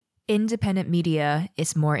independent media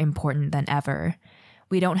is more important than ever.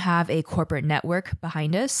 We don't have a corporate network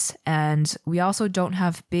behind us, and we also don't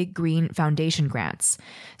have big green foundation grants.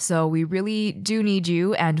 So we really do need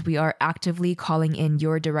you, and we are actively calling in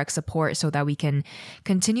your direct support so that we can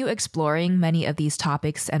continue exploring many of these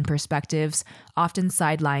topics and perspectives, often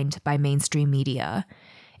sidelined by mainstream media.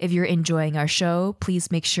 If you're enjoying our show,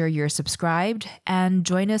 please make sure you're subscribed and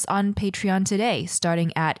join us on Patreon today,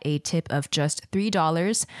 starting at a tip of just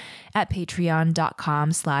 $3 at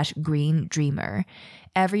patreon.com/greendreamer.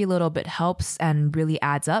 Every little bit helps and really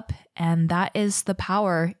adds up, and that is the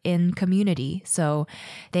power in community. So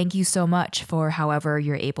thank you so much for however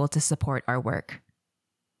you're able to support our work.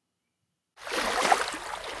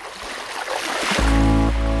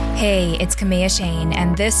 Hey, it's Kamea Shane,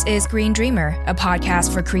 and this is Green Dreamer, a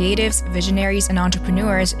podcast for creatives, visionaries, and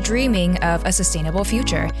entrepreneurs dreaming of a sustainable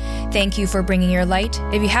future. Thank you for bringing your light.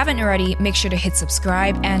 If you haven't already, make sure to hit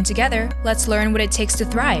subscribe, and together, let's learn what it takes to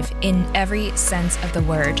thrive in every sense of the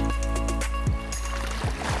word.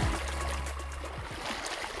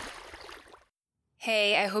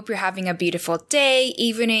 Hey, I hope you're having a beautiful day,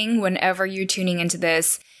 evening, whenever you're tuning into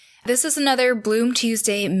this. This is another Bloom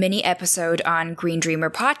Tuesday mini episode on Green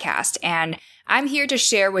Dreamer podcast, and I'm here to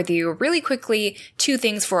share with you really quickly 2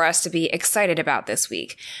 things for us to be excited about this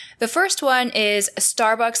week. The first one is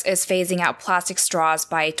Starbucks is phasing out plastic straws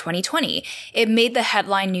by 2020. It made the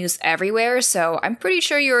headline news everywhere, so I'm pretty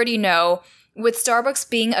sure you already know. With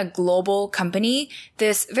Starbucks being a global company,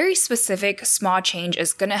 this very specific small change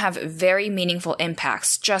is going to have very meaningful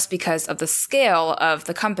impacts just because of the scale of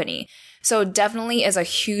the company. So definitely is a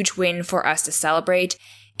huge win for us to celebrate.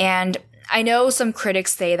 And I know some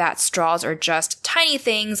critics say that straws are just tiny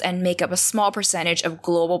things and make up a small percentage of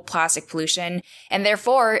global plastic pollution, and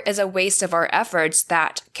therefore is a waste of our efforts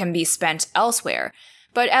that can be spent elsewhere.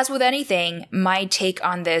 But as with anything, my take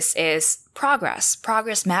on this is progress.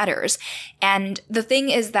 Progress matters. And the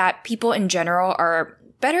thing is that people in general are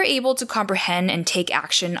better able to comprehend and take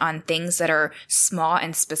action on things that are small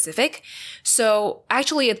and specific. So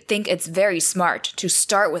actually, I think it's very smart to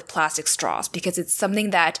start with plastic straws because it's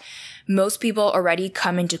something that most people already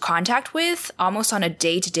come into contact with almost on a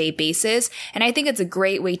day-to-day basis. And I think it's a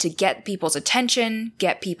great way to get people's attention,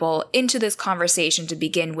 get people into this conversation to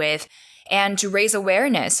begin with, and to raise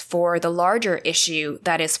awareness for the larger issue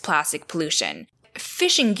that is plastic pollution.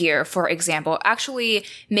 Fishing gear, for example, actually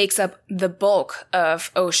makes up the bulk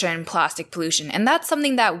of ocean plastic pollution. And that's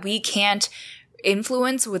something that we can't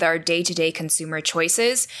influence with our day-to-day consumer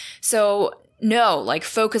choices. So no,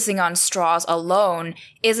 focusing on straws alone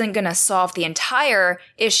isn't going to solve the entire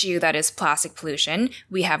issue that is plastic pollution.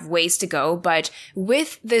 We have ways to go, but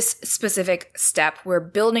with this specific step, we're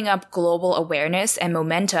building up global awareness and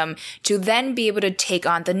momentum to then be able to take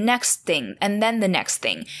on the next thing and then the next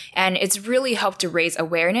thing. And it's really helped to raise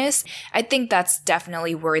awareness. I think that's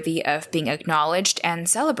definitely worthy of being acknowledged and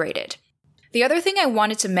celebrated. The other thing I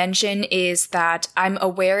wanted to mention is that I'm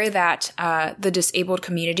aware that the disabled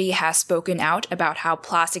community has spoken out about how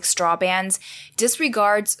plastic straw bans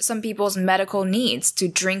disregards some people's medical needs to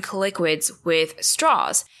drink liquids with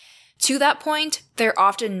straws. To that point, they're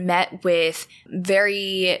often met with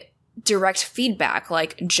very direct feedback,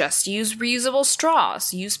 like just use reusable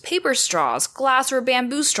straws, use paper straws, glass or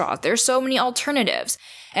bamboo straws. There's so many alternatives.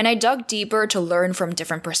 And I dug deeper to learn from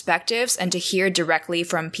different perspectives and to hear directly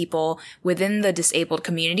from people within the disabled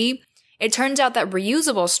community. It turns out that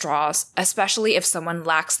reusable straws, especially if someone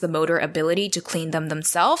lacks the motor ability to clean them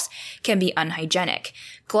themselves, can be unhygienic.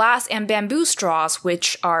 Glass and bamboo straws,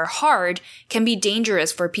 which are hard, can be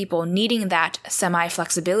dangerous for people needing that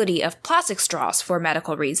semi-flexibility of plastic straws for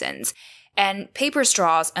medical reasons. And paper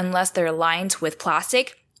straws, unless they're lined with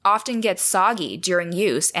plastic, often get soggy during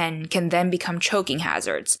use and can then become choking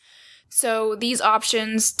hazards. So these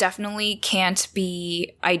options definitely can't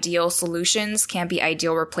be ideal solutions, can't be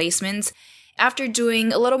ideal replacements. After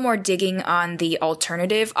doing a little more digging on the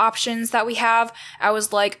alternative options that we have, I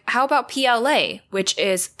was like, how about PLA, which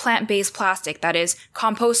is plant-based plastic that is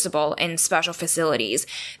compostable in special facilities?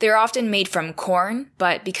 They're often made from corn,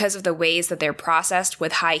 but because of the ways that they're processed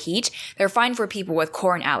with high heat, they're fine for people with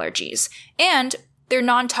corn allergies. And they're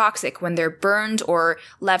non-toxic when they're burned or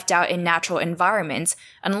left out in natural environments,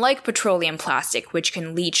 unlike petroleum plastic, which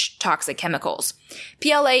can leach toxic chemicals.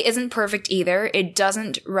 PLA isn't perfect either. It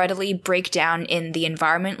doesn't readily break down in the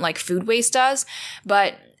environment like food waste does,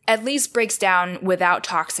 but at least breaks down without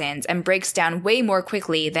toxins and breaks down way more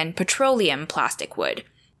quickly than petroleum plastic would.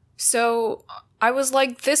 So I was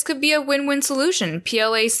like, this could be a win-win solution.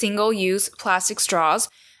 PLA single-use plastic straws.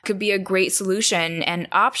 could be a great solution and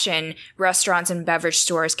option restaurants and beverage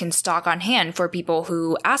stores can stock on hand for people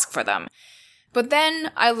who ask for them. But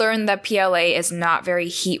then I learned that PLA is not very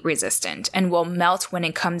heat resistant and will melt when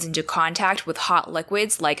it comes into contact with hot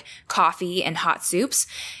liquids like coffee and hot soups,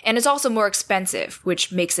 and it's also more expensive, which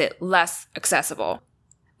makes it less accessible.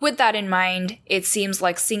 With that in mind, it seems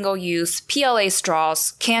like single-use PLA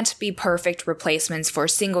straws can't be perfect replacements for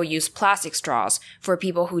single-use plastic straws for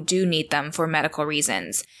people who do need them for medical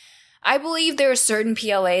reasons. I believe there is certain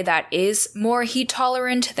PLA that is more heat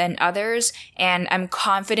tolerant than others, and I'm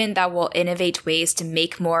confident that we'll innovate ways to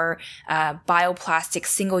make more bioplastic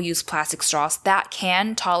single-use plastic straws that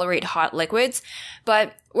can tolerate hot liquids,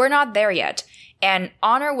 but we're not there yet. And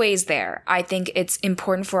on our ways there, I think it's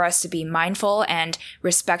important for us to be mindful and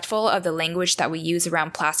respectful of the language that we use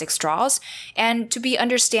around plastic straws, and to be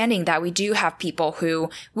understanding that we do have people who,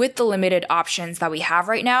 with the limited options that we have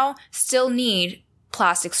right now, still need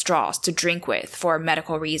plastic straws to drink with for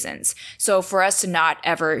medical reasons. So for us to not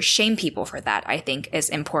ever shame people for that, I think is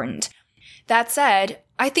important. That said,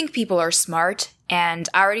 I think people are smart, and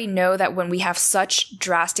I already know that when we have such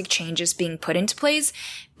drastic changes being put into place,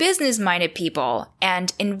 business-minded people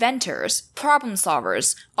and inventors, problem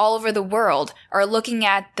solvers all over the world are looking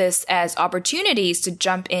at this as opportunities to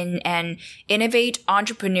jump in and innovate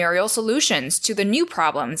entrepreneurial solutions to the new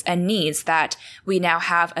problems and needs that we now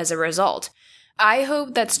have as a result. I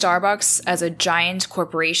hope that Starbucks, as a giant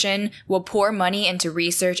corporation, will pour money into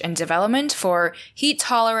research and development for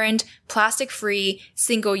heat-tolerant, plastic-free,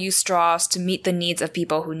 single-use straws to meet the needs of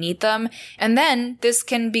people who need them, and then this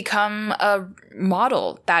can become a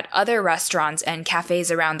model that other restaurants and cafes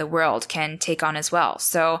around the world can take on as well.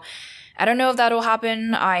 So I don't know if that'll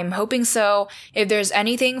happen. I'm hoping so. If there's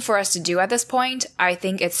anything for us to do at this point, I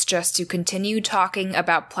think it's just to continue talking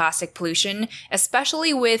about plastic pollution,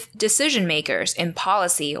 especially with decision makers in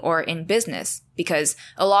policy or in business, because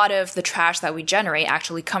a lot of the trash that we generate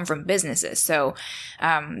actually come from businesses. So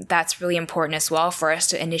that's really important as well for us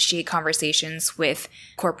to initiate conversations with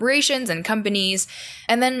corporations and companies.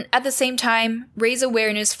 And then at the same time, raise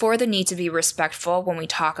awareness for the need to be respectful when we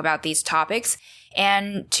talk about these topics,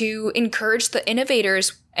 and to encourage the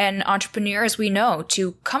innovators and entrepreneurs we know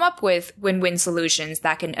to come up with win-win solutions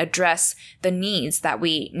that can address the needs that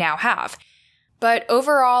we now have. But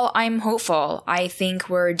overall, I'm hopeful. I think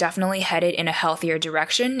we're definitely headed in a healthier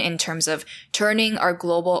direction in terms of turning our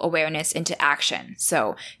global awareness into action.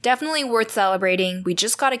 So definitely worth celebrating. We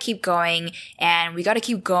just gotta keep going, and we gotta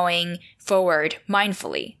keep going forward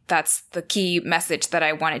mindfully. That's the key message that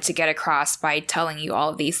I wanted to get across by telling you all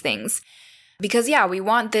of these things. Because yeah, we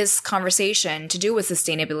want this conversation to do with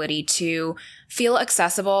sustainability to feel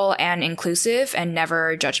accessible and inclusive and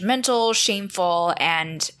never judgmental, shameful,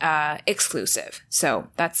 and exclusive. So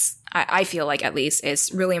that's, I feel like at least,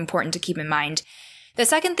 is really important to keep in mind. The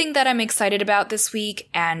second thing that I'm excited about this week,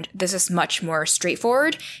 and this is much more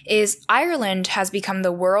straightforward, is Ireland has become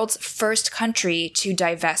the world's first country to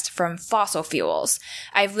divest from fossil fuels.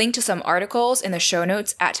 I've linked to some articles in the show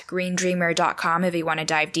notes at greendreamer.com if you want to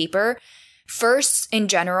dive deeper. Firsts, in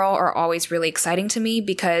general, are always really exciting to me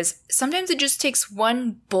because sometimes it just takes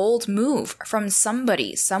one bold move from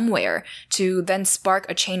somebody somewhere to then spark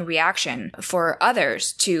a chain reaction for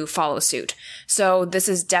others to follow suit. So this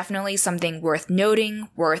is definitely something worth noting,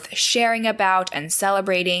 worth sharing about and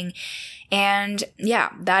celebrating. And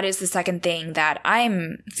yeah, that is the second thing that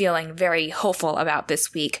I'm feeling very hopeful about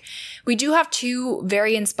this week. We do have two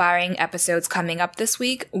very inspiring episodes coming up this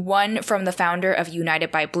week. One from the founder of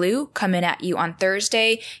United by Blue, coming at you on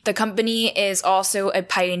Thursday. The company is also a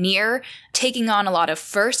pioneer, taking on a lot of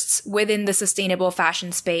firsts within the sustainable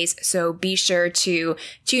fashion space, so be sure to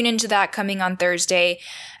tune into that coming on Thursday.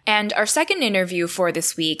 And our second interview for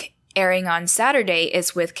this week, airing on Saturday,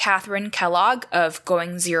 is with Catherine Kellogg of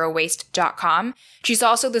GoingZeroWaste.com. She's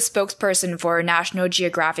also the spokesperson for National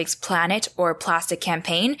Geographic's Planet or Plastic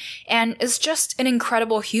campaign, and is just an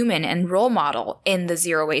incredible human and role model in the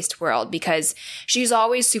zero waste world because she's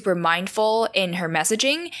always super mindful in her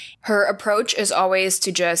messaging. Her approach is always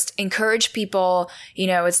to just encourage people,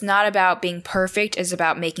 it's not about being perfect, it's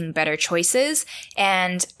about making better choices.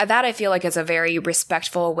 And that I feel like is a very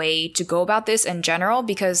respectful way to go about this in general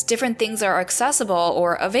because different things are accessible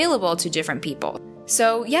or available to different people.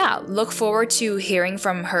 So yeah, look forward to hearing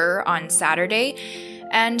from her on Saturday.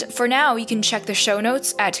 And for now, you can check the show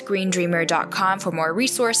notes at greendreamer.com for more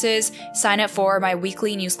resources, sign up for my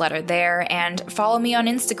weekly newsletter there, and follow me on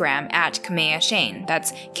Instagram at Kamea Chayne.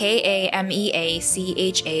 That's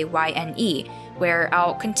KAMEACHAYNE, where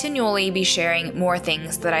I'll continually be sharing more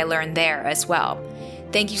things that I learned there as well.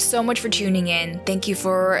 Thank you so much for tuning in. Thank you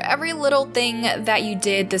for every little thing that you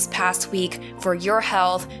did this past week for your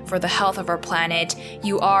health, for the health of our planet.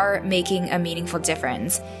 You are making a meaningful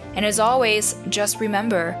difference. And as always, just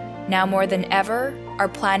remember, now more than ever, our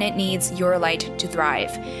planet needs your light to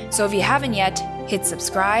thrive. So if you haven't yet, hit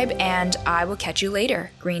subscribe, and I will catch you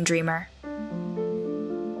later, Green Dreamer.